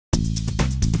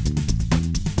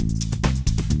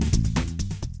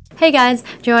Hey guys,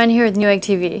 Joanne here with Newegg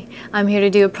TV. I'm here to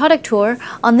do a product tour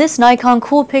on this Nikon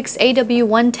COOLPIX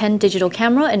AW110 digital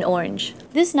camera in orange.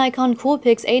 This Nikon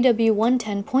COOLPIX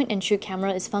AW110 point-and-shoot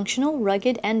camera is functional,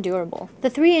 rugged, and durable. The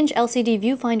 3-inch LCD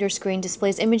viewfinder screen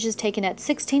displays images taken at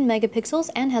 16 megapixels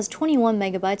and has 21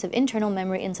 megabytes of internal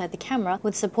memory inside the camera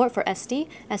with support for SD,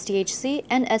 SDHC,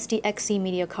 and SDXC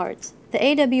media cards. The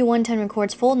AW110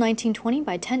 records full 1920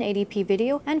 by 1080p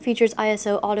video and features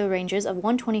ISO auto ranges of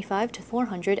 125 to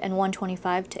 400 and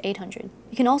 125 to 800.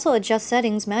 You can also adjust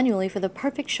settings manually for the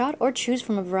perfect shot or choose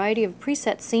from a variety of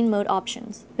preset scene mode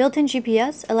options. Built-in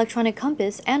GPS, electronic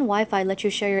compass, and Wi-Fi let you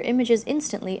share your images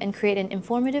instantly and create an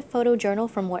informative photo journal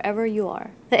from wherever you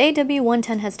are. The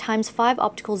AW110 has ×5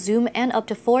 optical zoom and up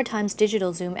to 4 times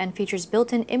digital zoom and features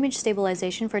built-in image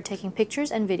stabilization for taking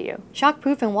pictures and video.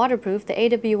 Shockproof and waterproof, the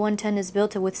AW110 is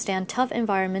built to withstand tough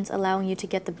environments, allowing you to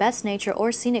get the best nature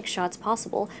or scenic shots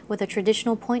possible with a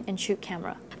traditional point-and-shoot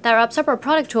camera. That wraps up our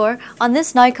product tour on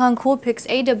this Nikon COOLPIX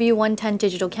AW110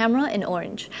 digital camera in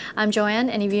orange. I'm Joanne,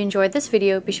 and if you enjoyed this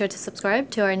video, be sure to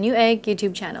subscribe to our Newegg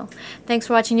YouTube channel. Thanks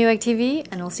for watching Newegg TV,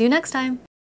 and we'll see you next time!